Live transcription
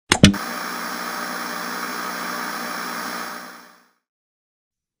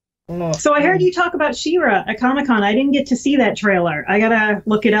So I heard you talk about She-Ra at Comic-Con. I didn't get to see that trailer. I gotta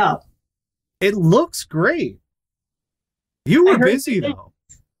look it up. It looks great. You I were heard, busy though.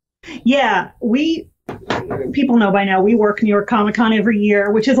 yeah, people know by now we work New York Comic Con every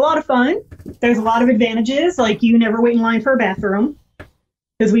year, which is a lot of fun. There's a lot of advantages, like you never wait in line for a bathroom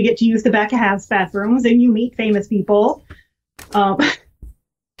because we get to use the back of house bathrooms, and you meet famous people. Um,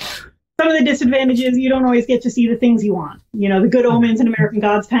 some of the disadvantages, you don't always get to see the things you want. You know, the Good Omens and American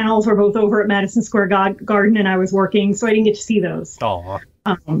Gods panels were both over at Madison Square Garden, and I was working, so I didn't get to see those. Oh,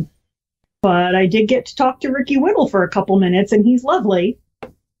 Um, but I did get to talk to Ricky Whittle for a couple minutes, and he's lovely.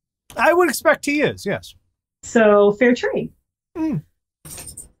 I would expect he is. Yes. So fair trade. Mm.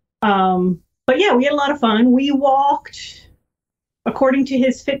 But yeah, we had a lot of fun. We walked, according to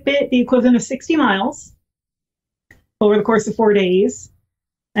his Fitbit, the equivalent of 60 miles over the course of 4 days.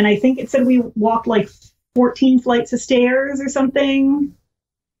 And I think it said we walked like 14 flights of stairs or something.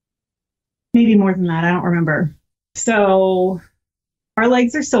 Maybe more than that. I don't remember. So our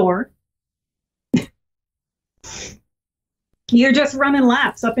legs are sore. You're just running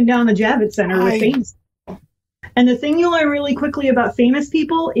laps up and down the Javits Center with famous people. And the thing you learn really quickly about famous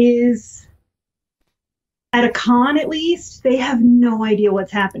people is, at a con at least, they have no idea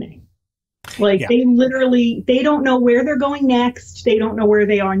what's happening. Like, they don't know where they're going next. They don't know where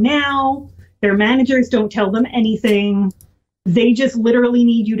they are now. Their managers don't tell them anything. They just literally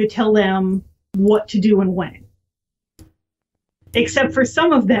need you to tell them what to do and when. Except for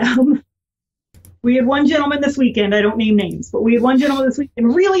some of them. We had one gentleman this weekend, I don't name names, but we had one gentleman this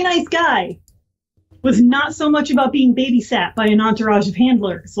weekend, really nice guy, was not so much about being babysat by an entourage of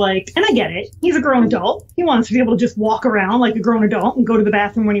handlers. Like, and I get it. He's a grown adult. He wants to be able to just walk around like a grown adult and go to the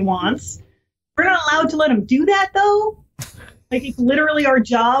bathroom when he wants. We're not allowed to let him do that, though. Like, it's literally our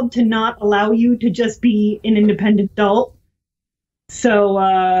job to not allow you to just be an independent adult.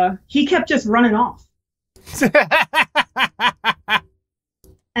 So he kept just running off.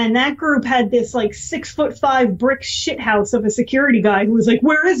 And that group had this like 6'5" brick shithouse of a security guy who was like,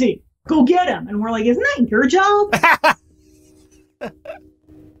 "Where is he? Go get him." And we're like, "Isn't that your job?"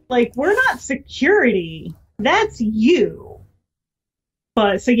 Like, we're not security. That's you.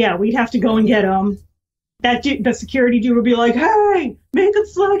 But so yeah, we'd have to go and get him. The security dude would be like, "Hey, make him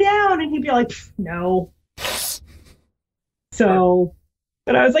slow down," and he'd be like, "No." So,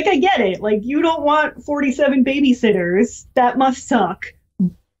 but I was like, I get it. Like, you don't want 47 babysitters. That must suck.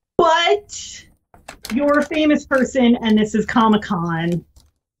 But you're a famous person, and this is Comic-Con.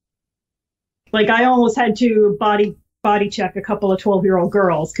 Like, I almost had to body check a couple of 12-year-old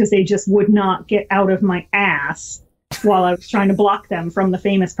girls because they just would not get out of my ass while I was trying to block them from the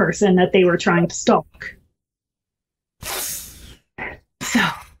famous person that they were trying to stalk. So,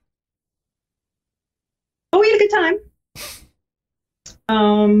 but we had a good time.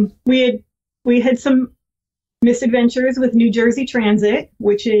 We had some misadventures with New Jersey Transit,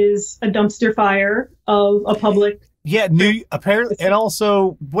 which is a dumpster fire of a public. Yeah, apparently, and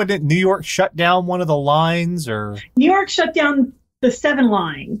also, wouldn't New York shut down one of the lines, or New York shut down the 7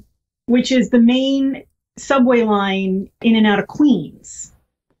 line, which is the main subway line in and out of Queens.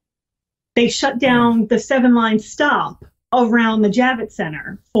 They shut down the 7 line stop around the Javits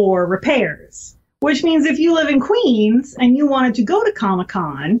Center for repairs, which means if you live in Queens and you wanted to go to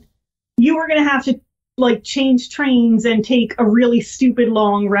Comic-Con, you were going to have to like change trains and take a really stupid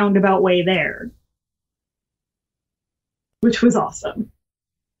long roundabout way there, which was awesome.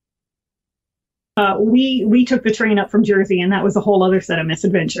 We took the train up from Jersey, and that was a whole other set of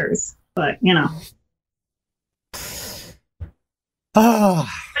misadventures. But you know, it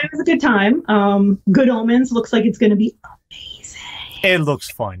was a good time. Good Omens looks like it's going to be amazing. It looks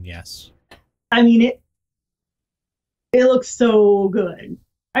fun, yes. I mean, it looks so good.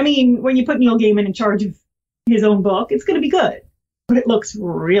 I mean, when you put Neil Gaiman in charge of his own book, it's going to be good. But it looks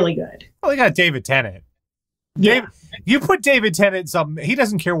really good. Well, they got David Tennant. Yeah. You put David Tennant something, he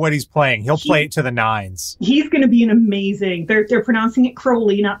doesn't care what he's playing. He'll play it to the nines. He's going to be an amazing. They're pronouncing it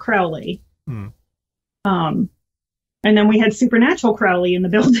Crowley, not Crowley. And then we had Supernatural Crowley in the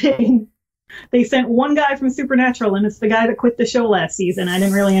building. They sent one guy from Supernatural, and it's the guy that quit the show last season. I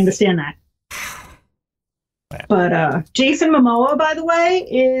didn't really understand that. But Jason Momoa, by the way,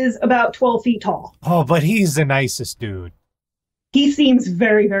 is about 12 feet tall. Oh, but he's the nicest dude. He seems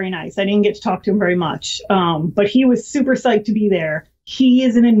very, very nice. I didn't get to talk to him very much, but he was super psyched to be there. He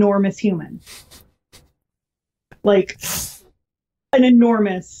is an enormous human. Like, an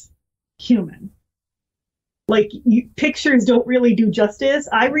enormous human. Like, pictures don't really do justice.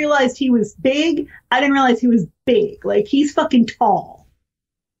 I realized he was big. I didn't realize he was big. Like, he's fucking tall.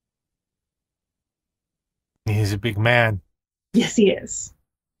 He's a big man. Yes, he is.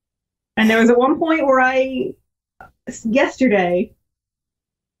 And there was at one point where yesterday,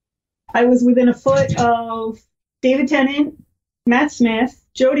 I was within a foot of David Tennant, Matt Smith,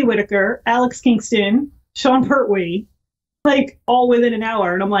 Jodie Whittaker, Alex Kingston, Sean Pertwee, like all within an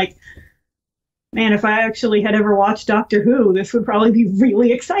hour. And I'm like, man, if I actually had ever watched Doctor Who, this would probably be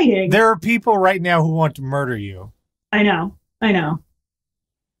really exciting. There are people right now who want to murder you. I know.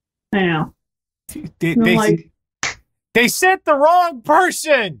 They sent the wrong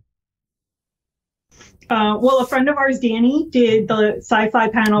person. Well, a friend of ours, Danny, did the sci-fi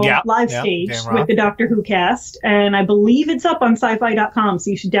panel live stage with the Doctor Who cast, and I believe it's up on sci-fi.com, so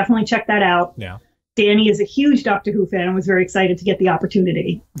you should definitely check that out. Yeah. Danny is a huge Doctor Who fan and was very excited to get the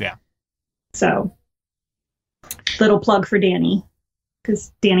opportunity. Yeah. So, little plug for Danny,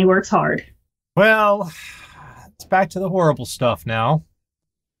 because Danny works hard. Well, it's back to the horrible stuff now.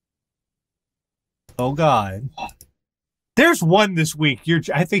 Oh, God. There's one this week.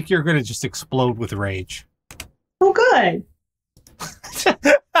 I think you're going to just explode with rage. Oh, good.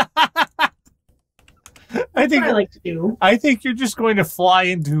 I like to do. I think you're just going to fly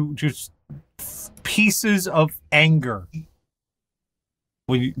into just pieces of anger.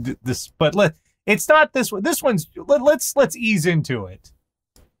 When you, it's not this one. This one's let's ease into it.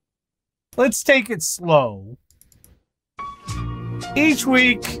 Let's take it slow. Each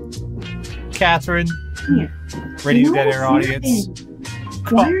week, Catherine, Radio Dead Air audience.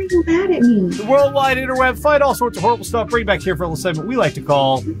 Why are you mad at me? The worldwide interweb, find all sorts of horrible stuff. Bring back here for a little segment we like to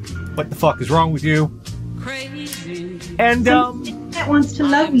call "What the fuck is wrong with you?" And that wants to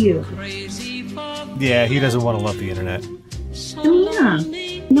love you. Yeah, he doesn't want to love the internet. Oh yeah.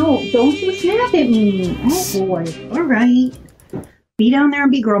 No, don't you snap at me. Oh boy. All right. Be down there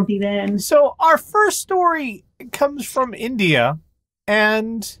and be grumpy then. So our first story comes from India,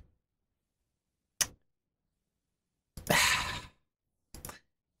 and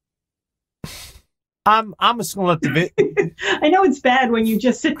I'm just gonna let the I know it's bad when you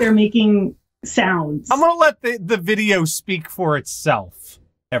just sit there making sounds. I'm gonna let the video speak for itself,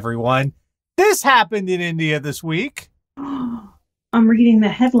 everyone. This happened in India this week. I'm reading the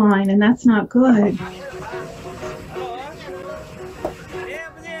headline, and that's not good.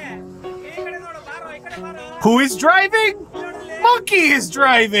 Who is driving? Monkey is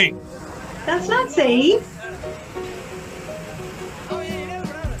driving. That's not safe.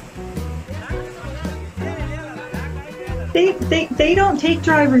 They don't take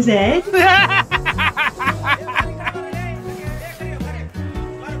driver's ed.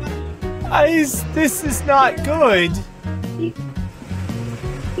 This is not good.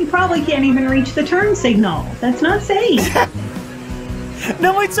 You probably can't even reach the turn signal. That's not safe.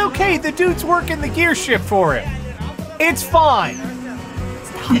 No, it's okay. The dude's working the gear shift for him. It's fine.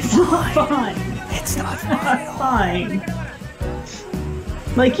 It's not fine. It's not fine.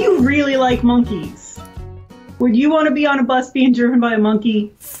 Like, you really like monkeys. Would you want to be on a bus being driven by a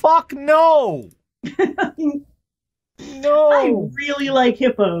monkey? Fuck no. No. I really like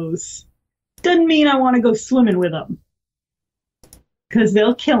hippos. Doesn't mean I want to go swimming with them. Because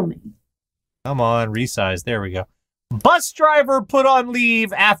they'll kill me. Come on, resize. There we go. Bus driver put on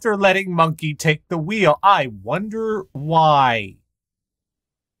leave after letting monkey take the wheel. I wonder why.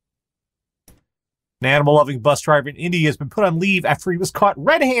 An animal-loving bus driver in India has been put on leave after he was caught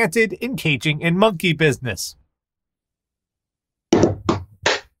red-handed engaging in monkey business.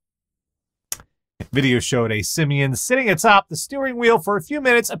 Video showed a simian sitting atop the steering wheel for a few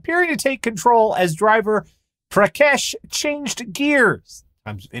minutes, appearing to take control as driver Prakash changed gears.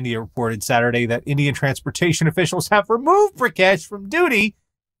 Times of India reported Saturday that Indian transportation officials have removed Prakash from duty,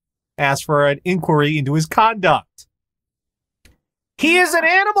 asked for an inquiry into his conduct. He is an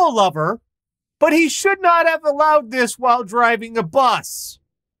animal lover, but he should not have allowed this while driving a bus.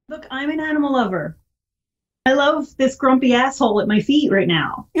 Look, I'm an animal lover. I love this grumpy asshole at my feet right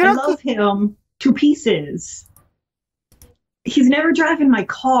now. I love him to pieces. He's never driving my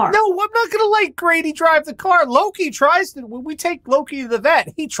car. No, I'm not going to let Grady drive the car. Loki tries to. When we take Loki to the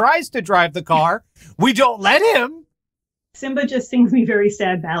vet, he tries to drive the car. We don't let him. Simba just sings me very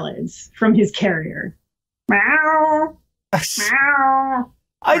sad ballads from his carrier. Meow. Meow.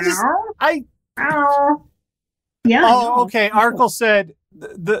 Meow. Yeah. Oh, okay. Arkle said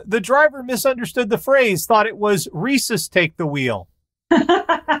the driver misunderstood the phrase, thought it was Rhesus take the wheel.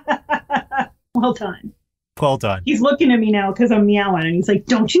 Well done. Well done. He's looking at me now because I'm meowing, and he's like,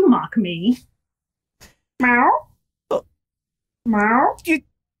 "Don't you mock me." Meow. Meow.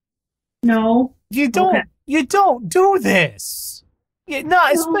 No. You don't. Okay. You don't do this. I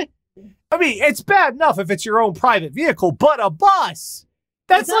mean, it's bad enough if it's your own private vehicle, but a bus.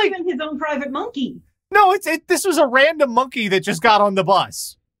 That's not even his own private monkey. No, this was a random monkey that just got on the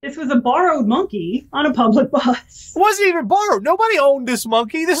bus. This was a borrowed monkey on a public bus. It wasn't even borrowed. Nobody owned this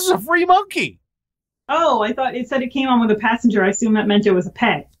monkey. This is a free monkey. Oh, I thought it said it came on with a passenger. I assume that meant it was a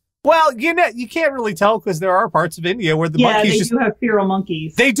pet. Well, you know, you can't really tell because there are parts of India where the monkeys they do have feral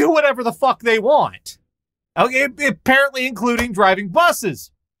monkeys. They do whatever the fuck they want. Okay, apparently including driving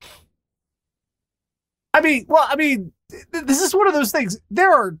buses. I mean, this is one of those things.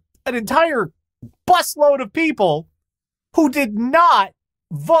 There are an entire busload of people who did not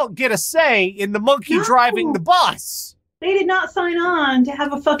get a say in the monkey driving the bus. They did not sign on to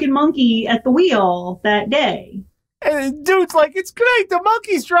have a fucking monkey at the wheel that day. And dude's like, it's great, the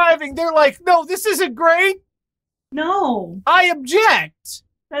monkey's driving. They're like, no, this isn't great. No. I object.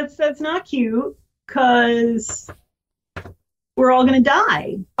 That's not cute, because we're all gonna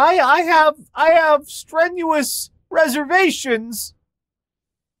die. I have strenuous reservations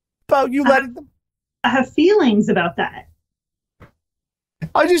about you letting them. I have feelings about that.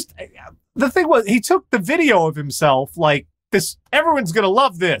 The thing was, he took the video of himself like this. Everyone's going to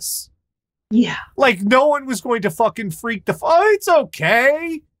love this. Yeah. Like no one was going to fucking freak the it's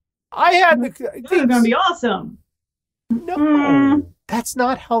okay. I had This is going to be awesome. No, that's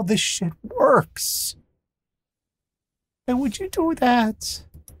not how this shit works. And would you do that?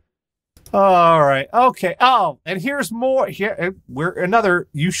 All right. Okay. Oh, and here's more. Here,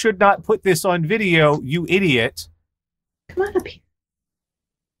 you should not put this on video, you idiot. Come on up here.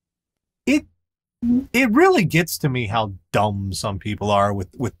 It really gets to me how dumb some people are with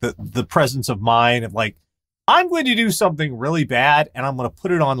the presence of mind of like, I'm going to do something really bad and I'm going to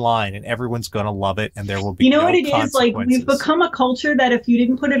put it online and everyone's going to love it and there will be no what it is? Like, we've become a culture that if you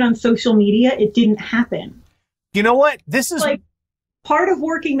didn't put it on social media, it didn't happen. You know what? This is like part of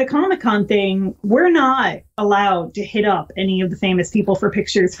working the Comic-Con thing. We're not allowed to hit up any of the famous people for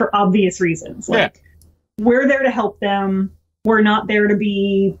pictures for obvious reasons. Like, we're there to help them. We're not there to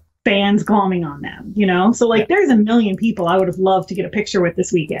be fans glomming on them, you know? So, like, there's a million people I would have loved to get a picture with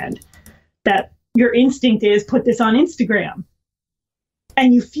this weekend that your instinct is put this on Instagram.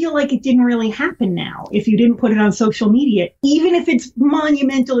 And you feel like it didn't really happen now if you didn't put it on social media, even if it's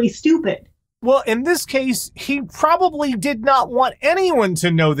monumentally stupid. Well, in this case, he probably did not want anyone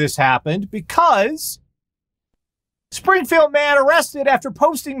to know this happened because Springfield man arrested after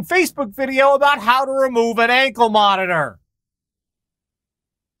posting Facebook video about how to remove an ankle monitor.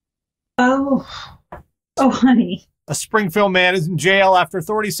 Oh, honey. A Springfield man is in jail after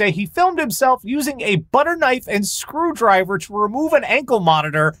authorities say he filmed himself using a butter knife and screwdriver to remove an ankle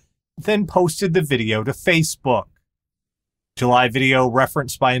monitor, then posted the video to Facebook. July video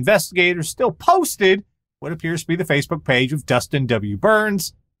referenced by investigators still posted what appears to be the Facebook page of Dustin W.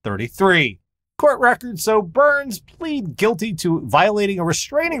 Burns, 33. Court records show Burns plead guilty to violating a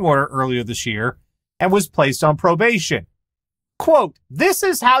restraining order earlier this year and was placed on probation. Quote, "This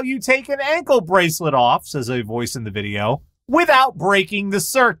is how you take an ankle bracelet off," says a voice in the video, "without breaking the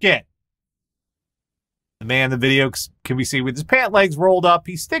circuit." The man in the video can be seen with his pant legs rolled up.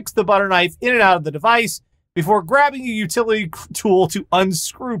 He sticks the butter knife in and out of the device before grabbing a utility tool to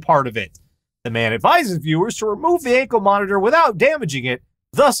unscrew part of it. The man advises viewers to remove the ankle monitor without damaging it,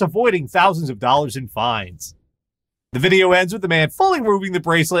 thus avoiding thousands of dollars in fines. The video ends with the man fully removing the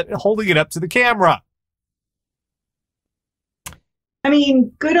bracelet and holding it up to the camera. I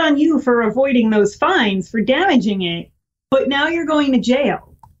mean, good on you for avoiding those fines for damaging it, but now you're going to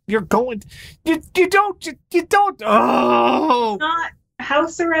jail. You don't, oh!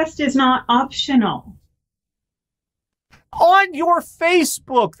 House arrest is not optional. On your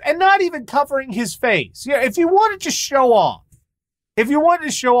Facebook, and not even covering his face. Yeah, if you wanted to show off,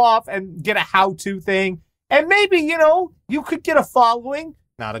 and get a how-to thing, and maybe, you could get a following,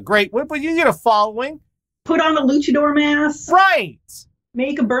 not a great one, but you get a following. Put on a luchador mask. Right.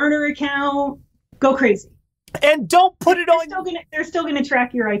 Make a burner account. Go crazy. And don't put it on. They're still gonna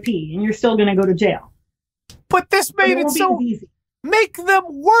track your IP, and you're still gonna go to jail. But this made it so easy. Make them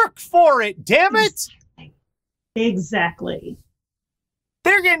work for it, damn it. Exactly.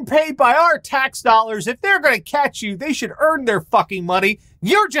 They're getting paid by our tax dollars. If they're going to catch you, they should earn their fucking money.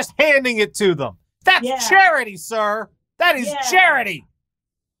 You're just handing it to them. That's charity, sir. That is charity.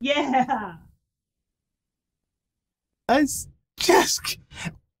 Yeah. It's just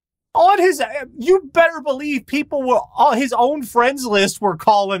on his. You better believe people were on his own friends list were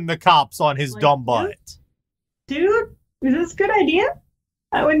calling the cops on his dumb butt. Dude, is this a good idea?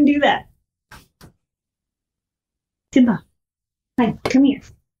 I wouldn't do that. Timba, hi, come here.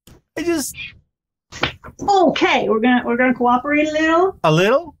 Okay, we're gonna cooperate a little. A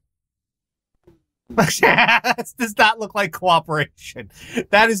little? This does not look like cooperation.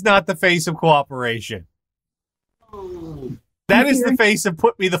 That is not the face of cooperation. That is the face of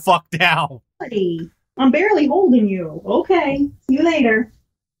put me the fuck down. I'm barely holding you. Okay. See you later.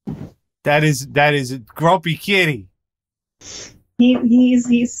 That is a grumpy kitty.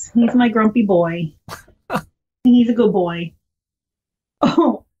 He's my grumpy boy. He's a good boy.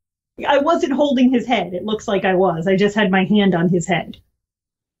 Oh, I wasn't holding his head. It looks like I was. I just had my hand on his head.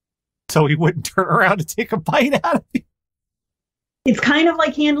 So he wouldn't turn around to take a bite out of you. It's kind of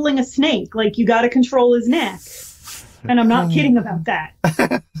like handling a snake. Like, you got to control his neck. And I'm not kidding about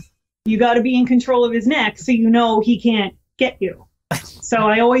that. You got to be in control of his neck so you know he can't get you. So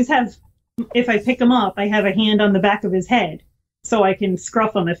I always have, if I pick him up, I have a hand on the back of his head so I can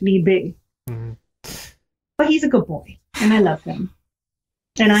scruff him if need be. Mm-hmm. But he's a good boy, and I love him.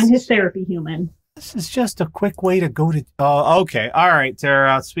 And I'm his therapy human. This is just a quick way to go to... okay. All right,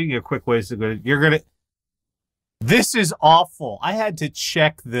 Tara. Speaking of quick ways to go to... You're going to... This is awful. I had to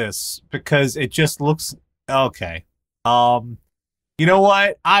check this because it just looks... Okay. You know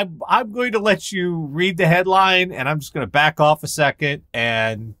what? I'm going to let you read the headline, and I'm just going to back off a second,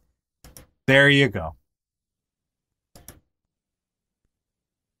 and there you go.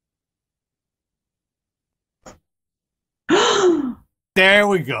 There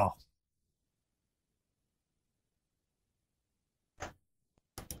we go.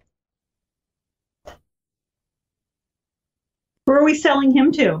 Where are we selling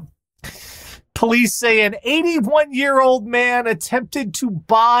him to? Police say an 81-year-old man attempted to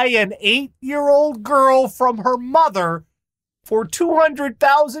buy an 8-year-old girl from her mother for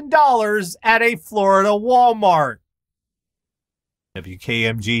 $200,000 at a Florida Walmart.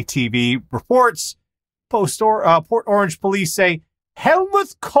 WKMG-TV reports. Port Orange police say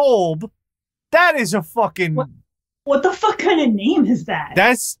Helmuth Kolb. That is a fucking... What the fuck kind of name is that?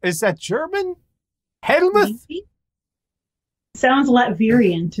 Is that German? Helmuth? Maybe? Sounds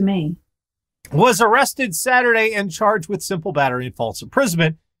Latvian to me. Was arrested Saturday and charged with simple battery and false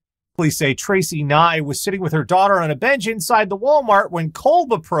imprisonment. Police say Tracy Nye was sitting with her daughter on a bench inside the Walmart when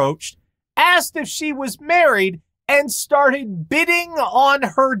Kolb approached, asked if she was married, and started bidding on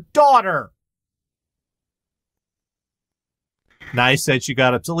her daughter. Nye said she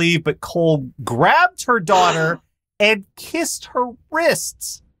got up to leave, but Kolb grabbed her daughter and kissed her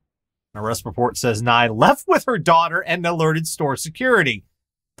wrists. An arrest report says Nye left with her daughter and alerted store security.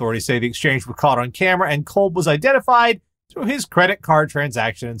 Authorities say the exchange was caught on camera and Kolb was identified through his credit card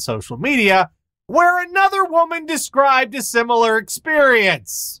transaction and social media, where another woman described a similar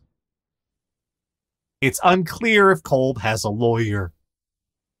experience. It's unclear if Kolb has a lawyer.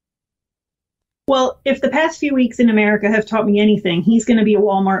 Well, if the past few weeks in America have taught me anything, he's going to be a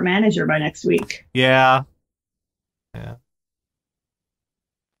Walmart manager by next week. Yeah. Yeah.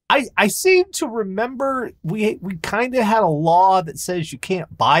 I seem to remember we kind of had a law that says you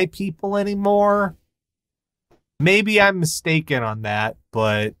can't buy people anymore. Maybe I'm mistaken on that,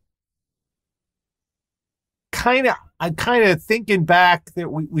 but I'm kind of thinking back that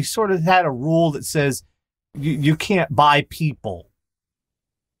we sort of had a rule that says you can't buy people.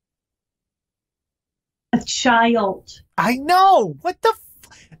 A child. I know. What the?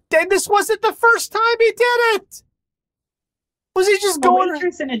 Then this wasn't the first time he did it. Was he just going? A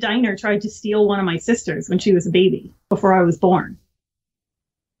waitress in a diner tried to steal one of my sisters when she was a baby before I was born.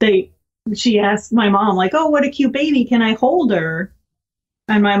 She asked my mom, like, "Oh, what a cute baby! Can I hold her?"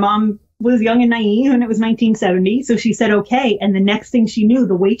 And my mom was young and naive, and it was 1970, so she said, "Okay." And the next thing she knew,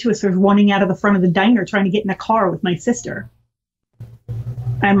 the waitress was running out of the front of the diner trying to get in a car with my sister.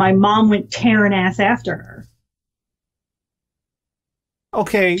 And my mom went tearing ass after her.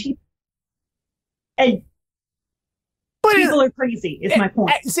 Okay. People are crazy, is my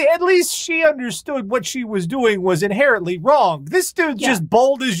point. See, at least she understood what she was doing was inherently wrong. This dude's just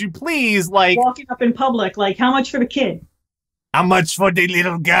bold as you please, like... Walking up in public, like, how much for the kid? How much for the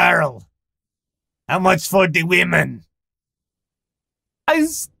little girl? How much for the women?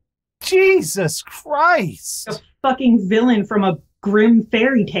 Jesus Christ. A fucking villain from a grim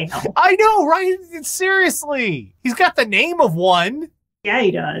fairy tale. I know, right? Seriously. He's got the name of one. Yeah,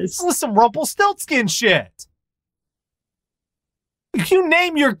 he does. This is some Rumpelstiltskin shit. You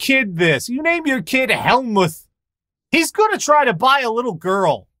name your kid this. You name your kid Helmuth. He's going to try to buy a little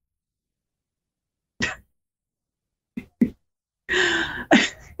girl.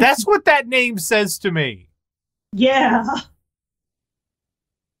 That's what that name says to me. Yeah.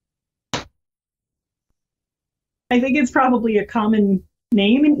 I think it's probably a common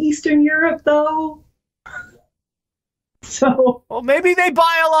name in Eastern Europe, though. So. Well, maybe they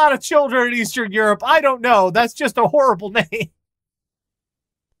buy a lot of children in Eastern Europe. I don't know. That's just a horrible name.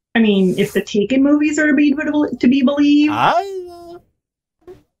 I mean, if the Taken movies are to be believed.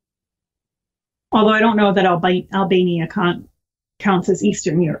 Although I don't know that Albania counts as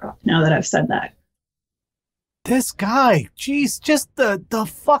Eastern Europe, now that I've said that. This guy, geez, just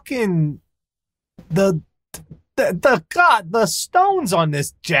the fucking the God, the stones on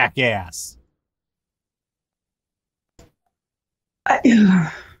this jackass.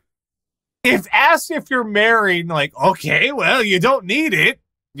 If asked if you're married, like, okay, well, you don't need it.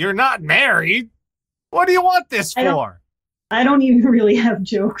 You're not married. What do you want this for? I don't even really have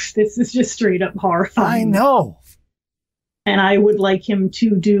jokes. This is just straight up horrifying. I know. And I would like him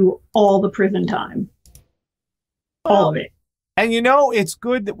to do all the prison time. All of it. And you know, it's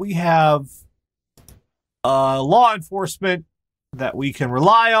good that we have law enforcement that we can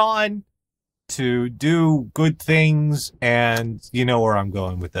rely on to do good things. And you know where I'm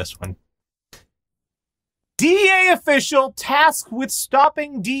going with this one. DEA official tasked with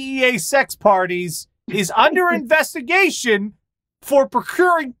stopping DEA sex parties is under investigation for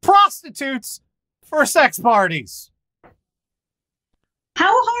procuring prostitutes for sex parties.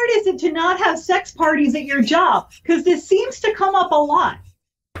 How hard is it to not have sex parties at your job? Because this seems to come up a lot.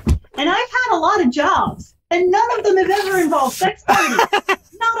 And I've had a lot of jobs, and none of them have ever involved sex parties.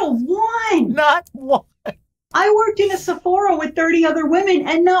 Not a one. Not one. I worked in a Sephora with 30 other women,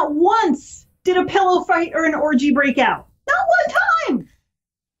 and not once did a pillow fight or an orgy break out. Not one time.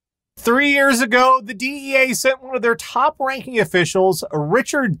 3 years ago, the DEA sent one of their top-ranking officials,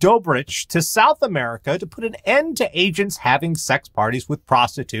 Richard Dobrich, to South America to put an end to agents having sex parties with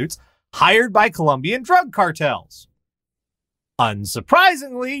prostitutes hired by Colombian drug cartels.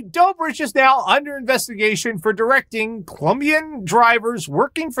 Unsurprisingly, Dobrich is now under investigation for directing Colombian drivers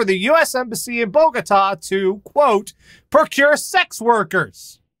working for the U.S. Embassy in Bogota to, quote, procure sex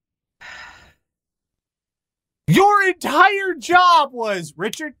workers. Your entire job was,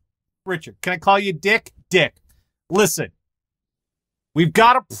 Richard, can I call you Dick? Dick, listen, we've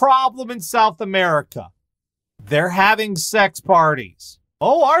got a problem in South America. They're having sex parties.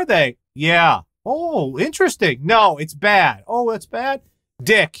 Oh, are they? Yeah. Oh, interesting. No, it's bad. Oh, it's bad?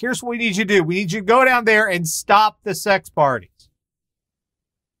 Dick, here's what we need you to do. We need you to go down there and stop the sex parties.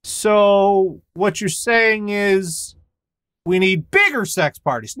 So what you're saying is we need bigger sex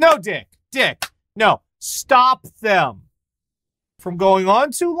parties. No, Dick, no, stop them from going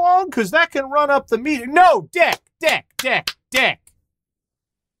on too long, because that can run up the meter. No, Dick.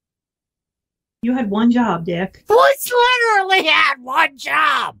 You had one job, Dick. Which literally had one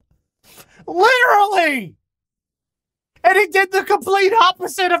job. Literally. And he did the complete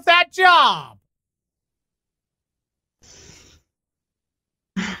opposite of that job.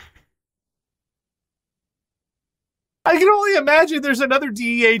 I can only imagine there's another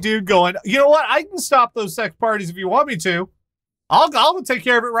DEA dude going, you know what? I can stop those sex parties if you want me to. I'll take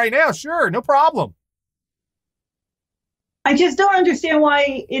care of it right now. Sure, no problem. I just don't understand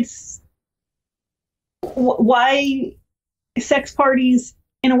why sex parties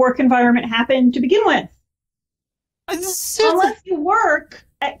in a work environment happen to begin with. Unless you work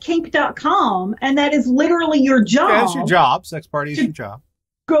at kink.com and that is literally your job. Yeah, that's your job. Sex party is your job.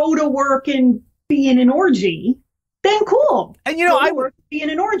 Go to work and be in an orgy. Then cool. And you know, I work to be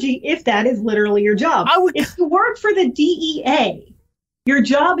in an orgy if that is literally your job. If you work for the DEA, your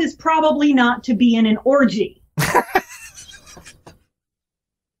job is probably not to be in an orgy.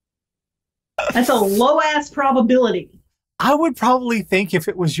 That's a low-ass probability. I would probably think if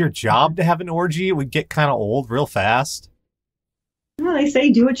it was your job to have an orgy, it would get kind of old real fast. Well, they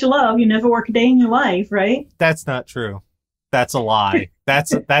say do what you love. You never work a day in your life, right? That's not true. That's a lie.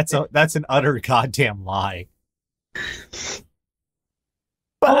 That's an utter goddamn lie.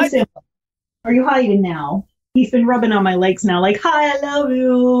 But are you hiding now? He's been rubbing on my legs now, like, hi, I love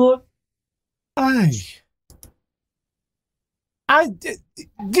you.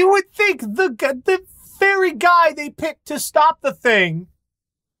 You would think the very guy they picked to stop the thing,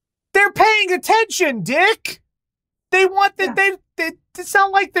 they're paying attention, Dick. They want that. Yeah. They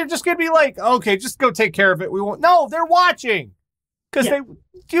sound like they're just gonna be like, okay, just go take care of it. We won't. No, they're watching because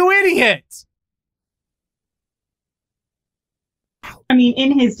you idiots. I mean,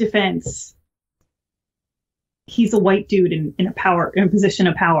 in his defense, he's a white dude in a position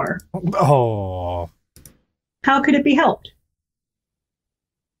of power. Oh, how could it be helped?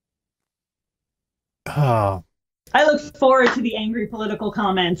 Oh. I look forward to the angry political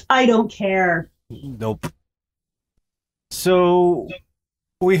comments. I don't care. Nope. So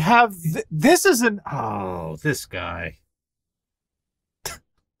we have this is this guy.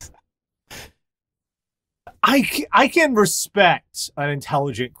 I can respect an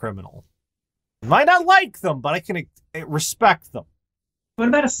intelligent criminal. Might not like them, but I can respect them. What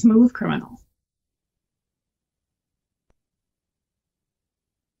about a smooth criminal?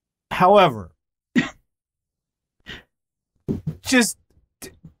 However, just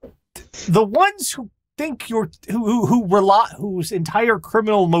the ones who think whose entire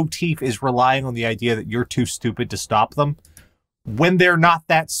criminal motif is relying on the idea that you're too stupid to stop them when they're not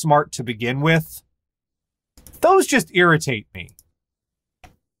that smart to begin with. Those just irritate me.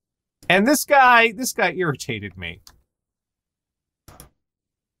 And this guy irritated me.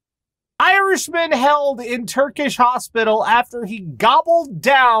 Irishman held in Turkish hospital after he gobbled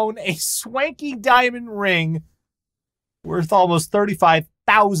down a swanky diamond ring worth almost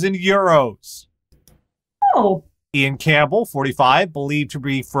 35,000 euros. Oh. Ian Campbell, 45, believed to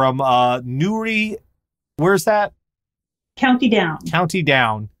be from Newry. Where's that? County Down. County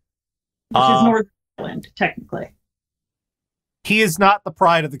Down. Which is Northern Ireland, technically. He is not the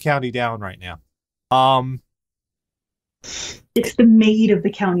pride of the County Down right now. It's the maid of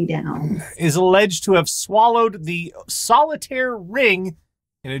the County Down. Is alleged to have swallowed the solitaire ring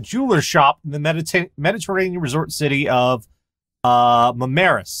in a jeweler shop in the Mediterranean resort city of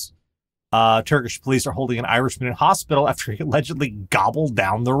Marmaris. Turkish police are holding an Irishman in hospital after he allegedly gobbled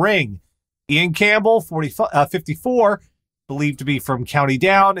down the ring. Ian Campbell, 54, believed to be from County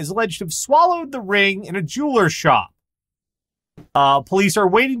Down, is alleged to have swallowed the ring in a jeweler shop. Police are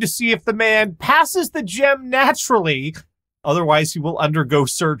waiting to see if the man passes the gem naturally. Otherwise, he will undergo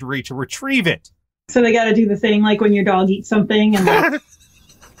surgery to retrieve it. So they got to do the thing like when your dog eats something and like,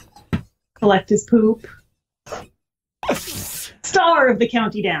 collect his poop. Star of the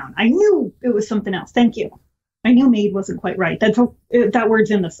County Down. I knew it was something else. Thank you. I knew maid wasn't quite right. That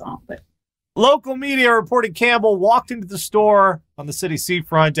word's in the song. But local media reported Campbell walked into the store on the city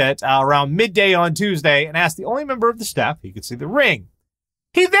seafront at around midday on Tuesday and asked the only member of the staff he could see the ring.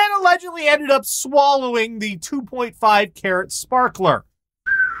 He then allegedly ended up swallowing the 2.5 carat sparkler.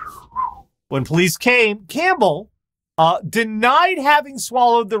 When police came, Campbell denied having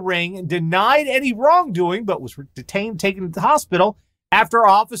swallowed the ring and denied any wrongdoing, but was detained, taken to the hospital after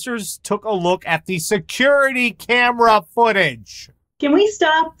officers took a look at the security camera footage. Can we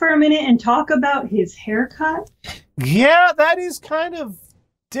stop for a minute and talk about his haircut? Yeah, that is kind of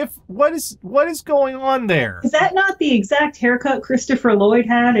what is going on there? Is that not the exact haircut Christopher Lloyd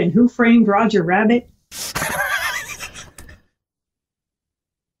had in Who Framed Roger Rabbit?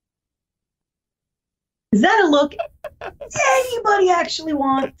 Is that a look anybody actually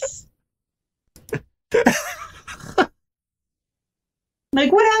wants?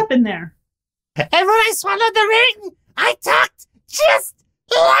 Like, what happened there? And when I swallowed the ring, I talked just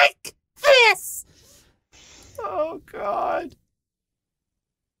like this. Oh, God.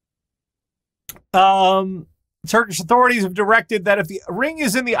 Turkish authorities have directed that if the ring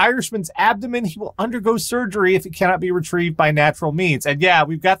is in the Irishman's abdomen, he will undergo surgery if it cannot be retrieved by natural means. And yeah,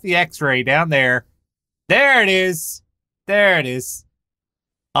 we've got the x-ray down there. There it is. There it is.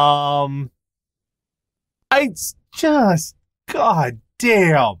 I just, God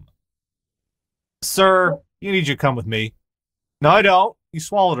damn. Sir, you need to come with me. No, I don't. You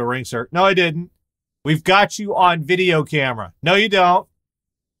swallowed a ring, sir. No, I didn't. We've got you on video camera. No, you don't.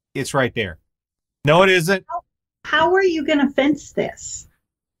 It's right there. No, it isn't. How are you going to fence this?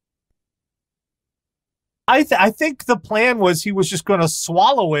 I think the plan was he was just going to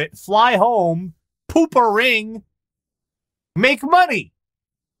swallow it, fly home, poop a ring, make money.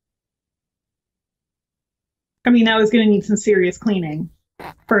 I mean, that was going to need some serious cleaning,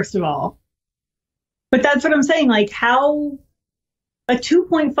 first of all. But that's what I'm saying. Like, how a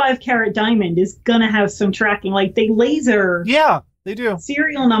 2.5 carat diamond is going to have some tracking. Like, they laser. Yeah, they do.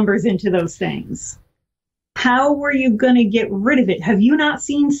 Serial numbers into those things. How were you going to get rid of it? Have you not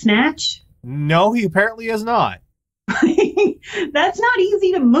seen Snatch? No, he apparently has not. That's not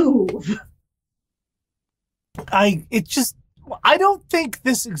easy to move. I don't think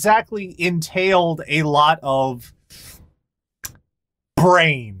this exactly entailed a lot of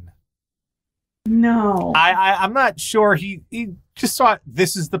brain. No. I'm not sure he just thought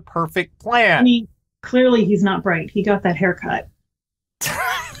this is the perfect plan. I mean, clearly he's not bright. He got that haircut.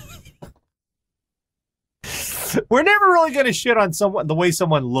 We're never really going to shit on the way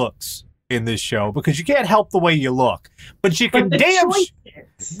someone looks in this show because you can't help the way you look. But you can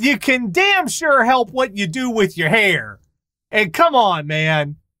damn sure help what you do with your hair. And come on,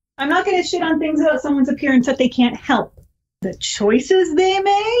 man. I'm not going to shit on things about someone's appearance that they can't help. The choices they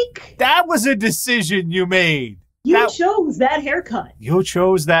make? That was a decision you made. You chose that haircut. You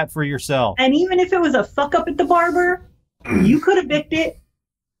chose that for yourself. And even if it was a fuck up at the barber, you could have bicked it.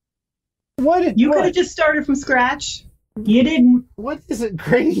 You could have just started from scratch. You didn't. What is it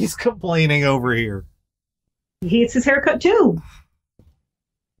Grady's complaining over here? He hates his haircut too.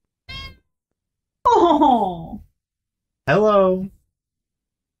 Oh. Hello.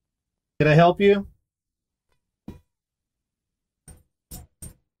 Can I help you?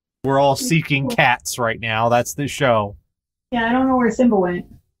 We're all seeking cats right now. That's the show. Yeah, I don't know where Simba went.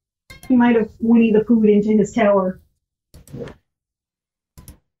 He might have Winnie the Pooh'd into his tower.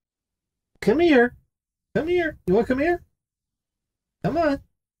 Come here. Come here. You want to come here? Come on.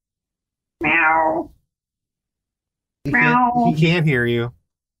 Meow. Meow. He can't hear you.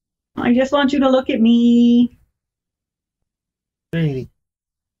 I just want you to look at me. Grady.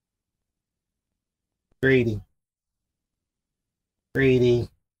 Grady. Grady.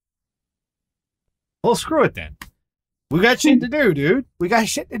 Well, screw it then. We got shit to do, dude. We got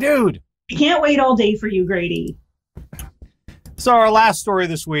shit to do. I can't wait all day for you, Grady. So our last story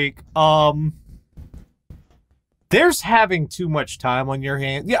this week, there's having too much time on your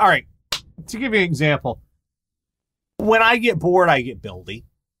hands. Yeah, all right. To give you an example, when I get bored, I get buildy.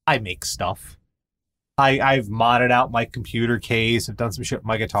 I make stuff. I've modded out my computer case. I've done some shit with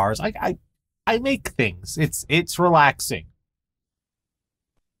my guitars. I make things. It's relaxing.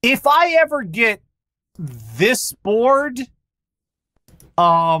 If I ever get this bored,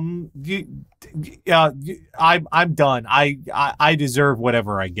 I'm done. I deserve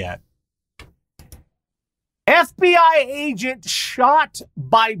whatever I get. FBI agent shot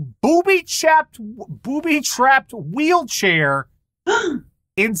by booby-trapped wheelchair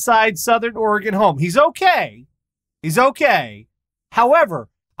inside Southern Oregon home. He's okay. He's okay. However,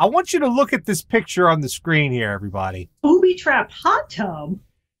 I want you to look at this picture on the screen here, everybody. Booby-trapped hot tub?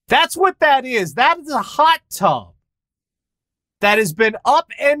 That's what that is. That is a hot tub that has been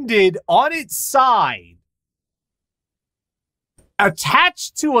upended on its side,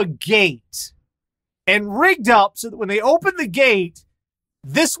 attached to a gate, and rigged up so that when they open the gate,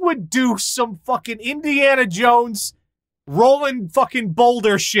 this would do some fucking Indiana Jones rolling fucking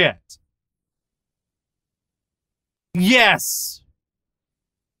boulder shit. Yes.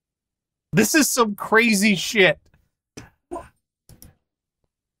 This is some crazy shit.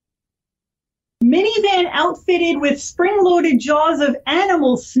 Minivan outfitted with spring-loaded jaws of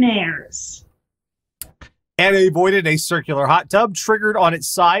animal snares. And it avoided a circular hot tub triggered on its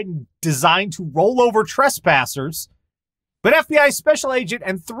side and designed to roll over trespassers. But FBI special agent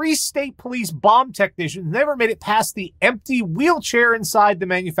and 3 state police bomb technicians never made it past the empty wheelchair inside the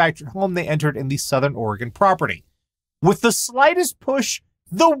manufactured home they entered in the Southern Oregon property. With the slightest push,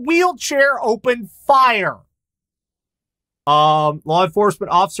 the wheelchair opened fire. Law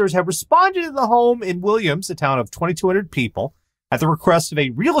enforcement officers have responded to the home in Williams, a town of 2,200 people, at the request of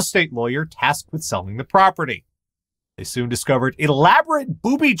a real estate lawyer tasked with selling the property. They soon discovered elaborate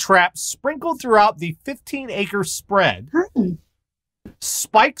booby traps sprinkled throughout the 15-acre spread,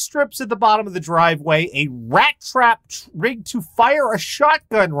 spike strips at the bottom of the driveway, a rat trap rigged to fire a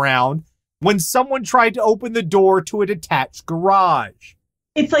shotgun round when someone tried to open the door to a detached garage.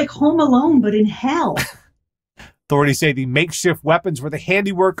 It's like Home Alone, but in hell. Authorities say the makeshift weapons were the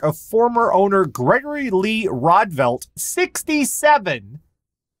handiwork of former owner Gregory Lee Rodvelt, 67,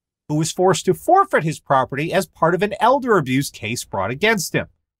 who was forced to forfeit his property as part of an elder abuse case brought against him.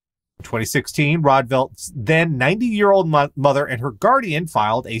 In 2016, Rodvelt's then 90-year-old mother and her guardian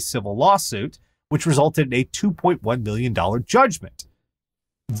filed a civil lawsuit, which resulted in a $2.1 million judgment.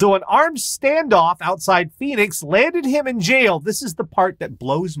 Though an armed standoff outside Phoenix landed him in jail, this is the part that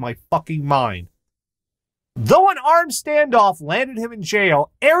blows my fucking mind. Though an armed standoff landed him in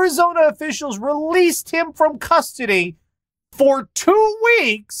jail, Arizona officials released him from custody for 2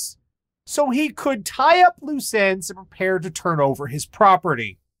 weeks so he could tie up loose ends and prepare to turn over his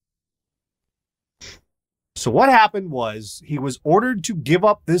property. So what happened was he was ordered to give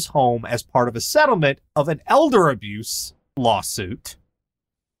up this home as part of a settlement of an elder abuse lawsuit.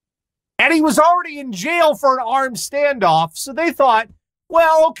 And he was already in jail for an armed standoff, so they thought,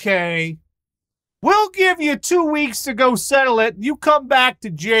 well, okay, we'll give you 2 weeks to go settle it. You come back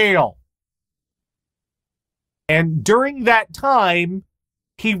to jail. And during that time,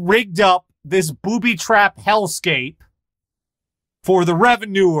 he rigged up this booby trap hellscape for the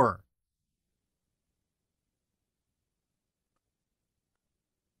revenuer.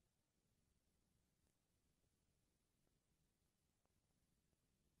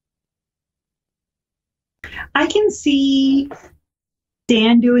 I can see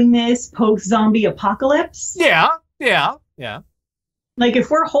Dan doing this post-zombie apocalypse. Yeah. Like, if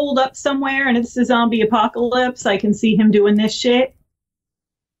we're holed up somewhere and it's the zombie apocalypse, I can see him doing this shit.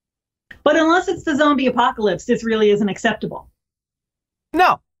 But unless it's the zombie apocalypse, this really isn't acceptable.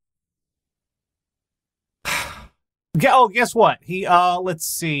 No. Oh, guess what? Let's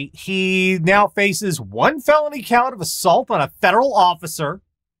see. He now faces 1 felony count of assault on a federal officer,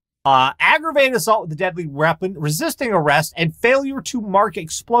 aggravated assault with a deadly weapon, resisting arrest, and failure to mark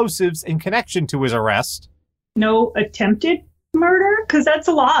explosives in connection to his arrest. No attempted murder? Because that's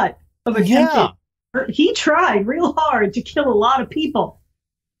a lot. of attempted. He tried real hard to kill a lot of people.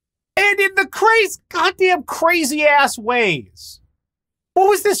 And in the goddamn crazy ass ways. What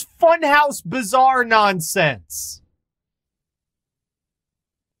was this funhouse bizarre nonsense?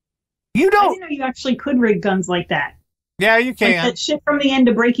 I didn't know you actually could rig guns like that. Yeah, you can. Like that shit from the end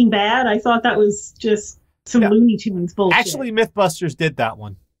of Breaking Bad, I thought that was just some Looney Tunes bullshit. Actually, Mythbusters did that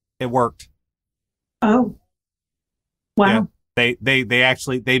one. It worked. Oh. Wow. Yeah. They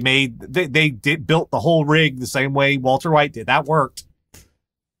built the whole rig the same way Walter White did. That worked.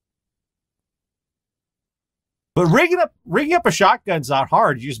 But rigging up a shotgun's not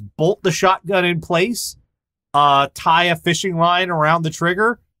hard. You just bolt the shotgun in place, tie a fishing line around the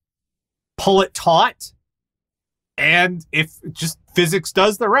trigger, pull it taut, and if just physics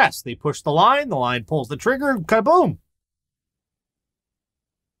does the rest. They push the line pulls the trigger, kaboom.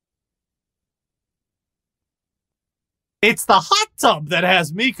 It's the hot tub that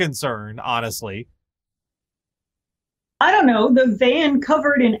has me concerned, honestly. I don't know. The van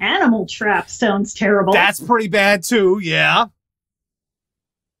covered in animal traps sounds terrible. That's pretty bad, too, yeah.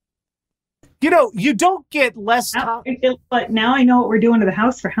 You know, you don't get less time. But now I know what we're doing to the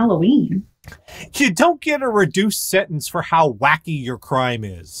house for Halloween. You don't get a reduced sentence for how wacky your crime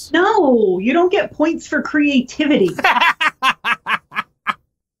is. No, you don't get points for creativity.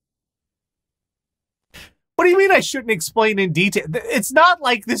 What do you mean I shouldn't explain in detail? It's not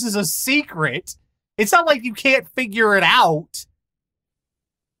like this is a secret. It's not like you can't figure it out.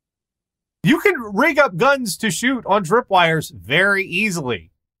 You can rig up guns to shoot on tripwires very easily.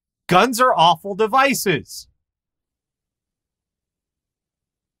 Guns are awful devices.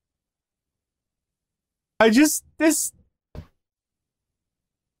 The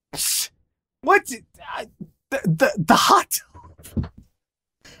hot tub.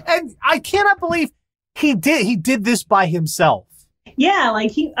 And I cannot believe he did this by himself. Yeah,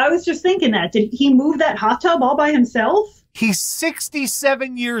 like I was just thinking that. Did he move that hot tub all by himself? He's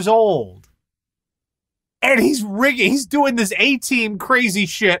 67 years old. And he's doing this A-team crazy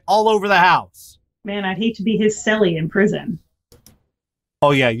shit all over the house. Man, I'd hate to be his cellie in prison.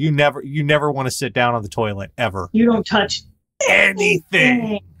 Oh yeah, you never want to sit down on the toilet, ever. You don't touch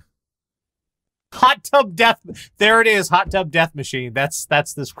anything. Hot tub death. There it is, hot tub death machine. That's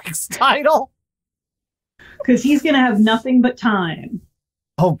this week's title. Because he's going to have nothing but time.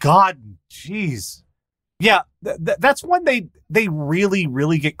 Oh, God. Jeez. Yeah, that's one they really,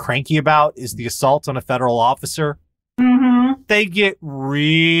 really get cranky about is the assault on a federal officer. Mm-hmm. They get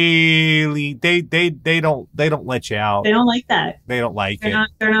really... They don't let you out. They don't like that. They don't like it.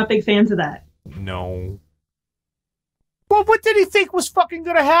 They're not big fans of that. No. Well, what did he think was fucking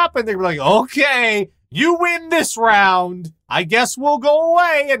going to happen? They were like, okay, you win this round. I guess we'll go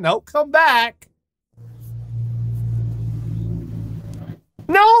away and don't come back.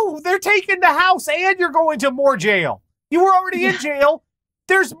 No, they're taking the house and you're going to more jail. You were already in jail.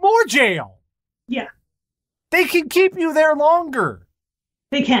 There's more jail. Yeah. They can keep you there longer.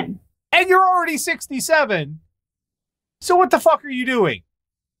 They can. And you're already 67. So what the fuck are you doing?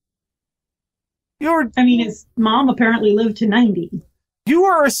 His mom apparently lived to 90. You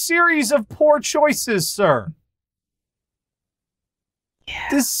are a series of poor choices, sir. Yeah.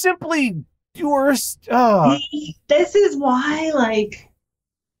 This simply, this is why, like,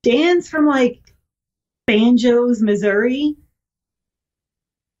 Dan's from, like, Banjos, Missouri.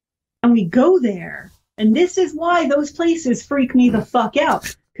 And we go there. And this is why those places freak me the fuck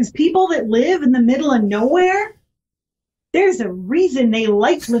out. Because people that live in the middle of nowhere, there's a reason they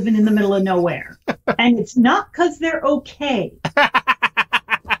like living in the middle of nowhere. And it's not because they're okay.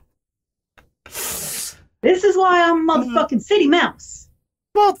 This is why I'm a motherfucking city mouse.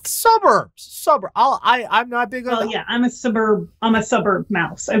 Well, suburbs. I'm not big on. Well, yeah, I'm a suburb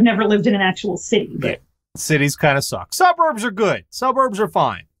mouse. I've never lived in an actual city. But... Yeah. Cities kind of suck. Suburbs are good. Suburbs are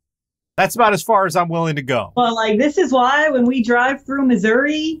fine. That's about as far as I'm willing to go. Well, like, this is why when we drive through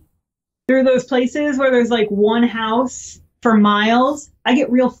Missouri, through those places where there's like one house for miles, I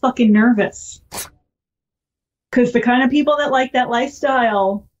get real fucking nervous. Because the kind of people that like that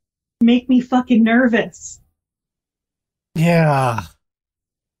lifestyle make me fucking nervous. Yeah.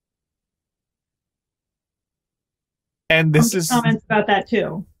 And this is comments about that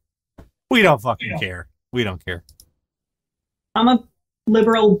too. We don't fucking care. We don't care. I'm a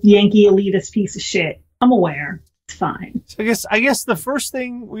liberal Yankee elitist piece of shit. I'm aware. It's fine. So I guess the first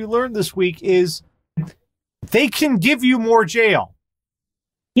thing we learned this week is they can give you more jail.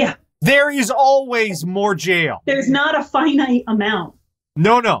 Yeah. There is always more jail. There's not a finite amount.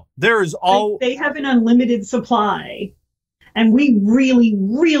 No. There is they have an unlimited supply. And we really,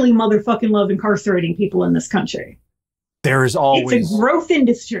 really motherfucking love incarcerating people in this country. There's always... It's a growth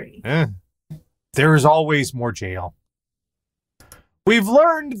industry. There is always more jail. We've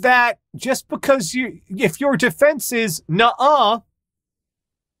learned that just because if your defense is nuh-uh,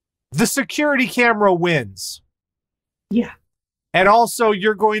 the security camera wins. Yeah. And also,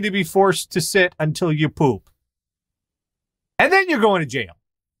 you're going to be forced to sit until you poop. And then you're going to jail.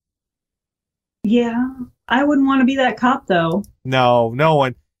 Yeah. I wouldn't want to be that cop, though. No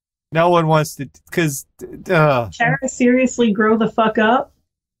one wants to, because... Tara, seriously, grow the fuck up.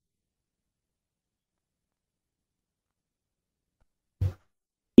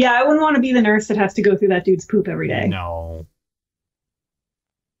 Yeah, I wouldn't want to be the nurse that has to go through that dude's poop every day. No.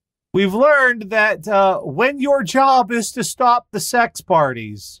 We've learned that when your job is to stop the sex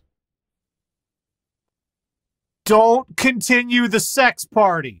parties, don't continue the sex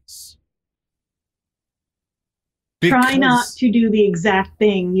parties. Try not to do the exact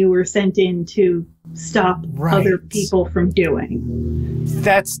thing you were sent in to stop other people from doing.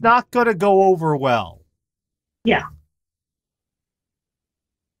 That's not going to go over well. Yeah.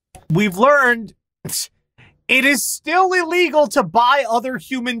 We've learned it is still illegal to buy other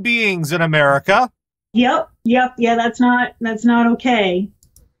human beings in America. Yep. Yeah, that's not okay.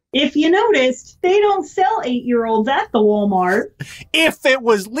 If you noticed, they don't sell 8-year-olds at the Walmart. If it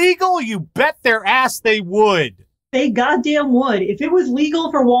was legal, you bet their ass they would. They goddamn would. If it was legal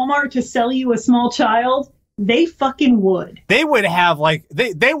for Walmart to sell you a small child, they fucking would. They would have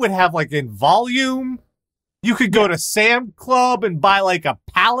they would have in volume. You could go to Sam Club and buy a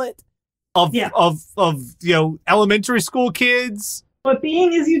pallet of elementary school kids. But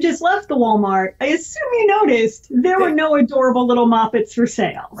being as you just left the Walmart, I assume you noticed there were no adorable little moppets for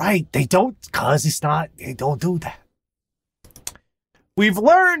sale. Right. They don't do that. We've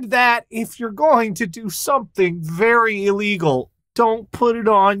learned that if you're going to do something very illegal, don't put it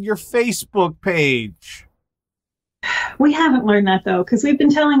on your Facebook page. We haven't learned that, though, because we've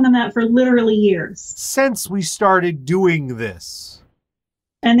been telling them that for literally years. Since we started doing this.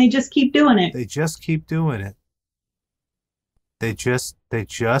 And they just keep doing it. They just keep doing it. They just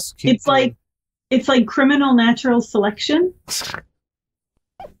keep It's like criminal natural selection.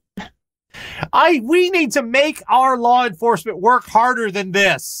 We need to make our law enforcement work harder than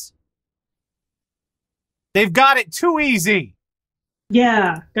this. They've got it too easy.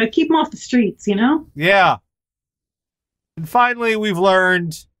 Yeah, gotta keep them off the streets, you know? Yeah. And finally, we've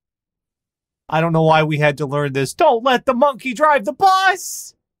learned, I don't know why we had to learn this, don't let the monkey drive the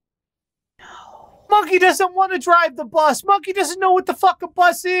bus. No. Monkey doesn't want to drive the bus. Monkey doesn't know what the fuck a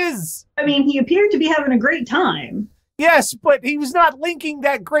bus is. I mean, he appeared to be having a great time. Yes, but he was not linking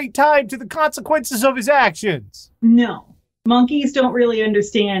that great time to the consequences of his actions. No. Monkeys don't really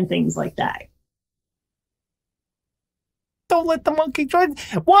understand things like that. Don't let the monkey drive.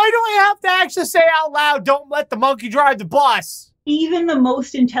 Why do I have to actually say out loud, don't let the monkey drive the bus? Even the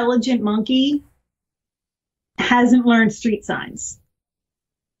most intelligent monkey hasn't learned street signs.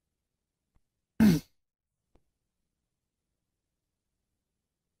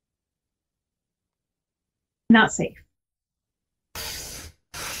 Not safe.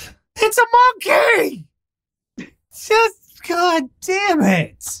 It's a monkey! Just, god damn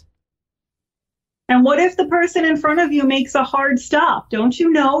it. And what if the person in front of you makes a hard stop? Don't you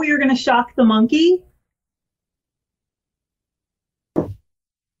know you're going to shock the monkey?